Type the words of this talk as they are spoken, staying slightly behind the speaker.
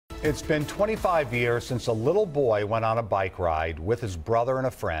It's been 25 years since a little boy went on a bike ride with his brother and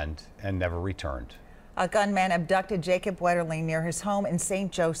a friend and never returned. A gunman abducted Jacob Wetterling near his home in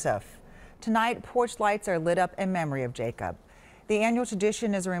St. Joseph. Tonight, porch lights are lit up in memory of Jacob. The annual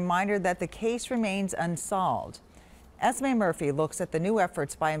tradition is a reminder that the case remains unsolved. Esme Murphy looks at the new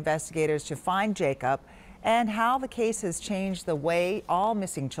efforts by investigators to find Jacob and how the case has changed the way all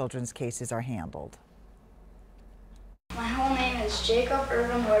missing children's cases are handled. My whole name is Jacob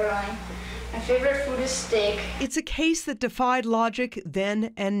Wetterling. My favorite food is steak. It's a case that defied logic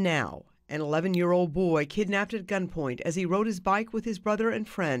then and now. An 11-year-old boy kidnapped at gunpoint as he rode his bike with his brother and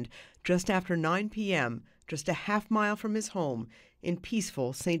friend just after 9 p.m., just a half-mile from his home in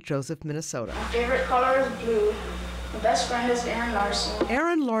peaceful St. Joseph, Minnesota. My favorite color is blue. My best friend is Aaron Larson.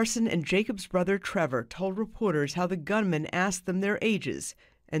 Aaron Larson and Jacob's brother Trevor told reporters how the gunman asked them their ages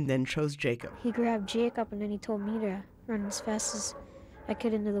and then chose Jacob. He grabbed Jacob and then he told me to run as fast as I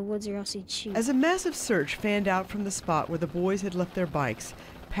could into the woods or else he'd shoot. As a massive search fanned out from the spot where the boys had left their bikes,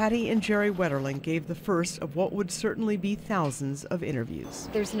 Patty and Jerry Wetterling gave the first of what would certainly be thousands of interviews.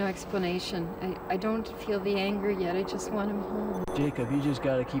 There's no explanation. I don't feel the anger yet. I just want him home. Jacob, you just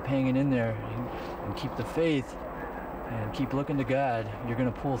got to keep hanging in there and keep the faith and keep looking to God. You're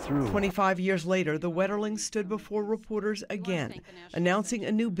going to pull through. 25 years later, the Wetterlings stood before reporters again, announcing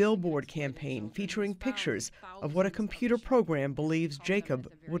a new billboard campaign featuring pictures of what a computer program believes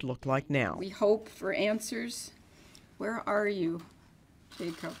Jacob would look like now. We hope for answers. Where are you,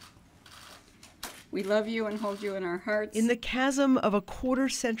 Jacob? We love you and hold you in our hearts. In the chasm of a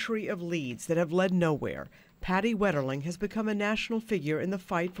quarter-century of leads that have led nowhere, Patty Wetterling has become a national figure in the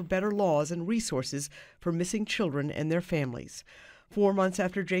fight for better laws and resources for missing children and their families. 4 months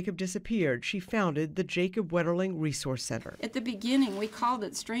after Jacob disappeared, she founded the Jacob Wetterling Resource Center. At the beginning, we called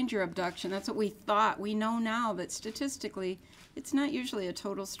it stranger abduction. That's what we thought. We know now that statistically, it's not usually a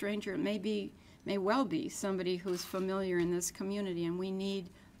total stranger. It may well be somebody who's familiar in this community, and we need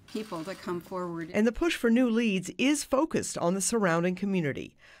people to come forward. And the push for new leads is focused on the surrounding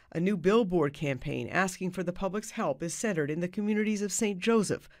community. A new billboard campaign asking for the public's help is centered in the communities of St.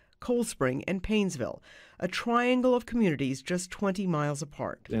 Joseph, Cold Spring, and Paynesville, a triangle of communities just 20 miles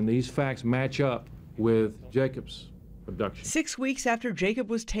apart. And these facts match up with Jacob's abduction. 6 weeks after Jacob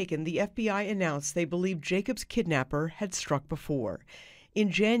was taken, the FBI announced they believed Jacob's kidnapper had struck before.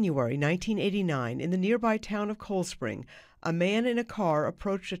 In January 1989, in the nearby town of Cold Spring, a man in a car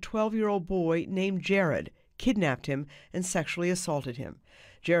approached a 12-year-old boy named Jared, kidnapped him, and sexually assaulted him.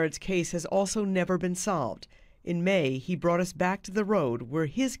 Jared's case has also never been solved. In May, he brought us back to the road where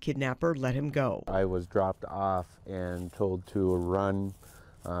his kidnapper let him go. I was dropped off and told to run,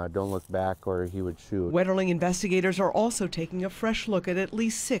 don't look back, or he would shoot. Wetterling investigators are also taking a fresh look at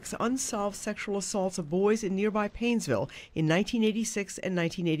least 6 unsolved sexual assaults of boys in nearby Paynesville in 1986 and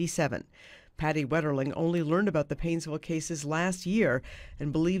 1987. Patty Wetterling only learned about the Paynesville cases last year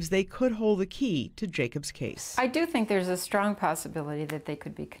and believes they could hold the key to Jacob's case. I do think there's a strong possibility that they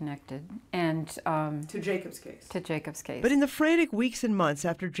could be connected. And to Jacob's case. To Jacob's case. But in the frantic weeks and months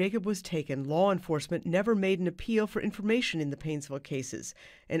after Jacob was taken, law enforcement never made an appeal for information in the Paynesville cases,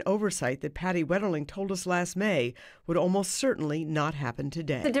 an oversight that Patty Wetterling told us last May would almost certainly not happen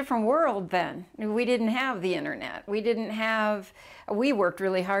today. It's a different world then. We didn't have the internet. We worked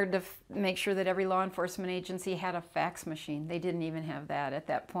really hard to make sure that every law enforcement agency had a fax machine. They didn't even have that at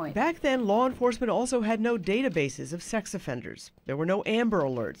that point. Back then, law enforcement also had no databases of sex offenders. There were no Amber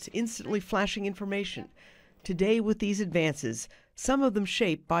Alerts instantly flashing information. Today, with these advances, some of them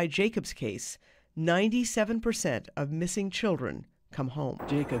shaped by Jacob's case, 97% of missing children come home.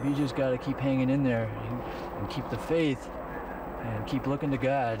 Jacob, you just got to keep hanging in there and keep the faith and keep looking to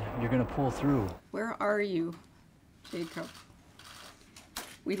God. You're going to pull through. Where are you, Jacob?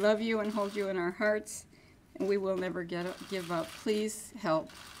 We love you and hold you in our hearts, and we will never give up. Please help.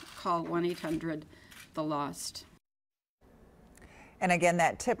 Call 1-800-THE-LOST. And again,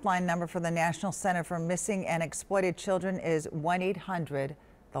 that tip line number for the National Center for Missing and Exploited Children is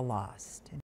 1-800-THE-LOST.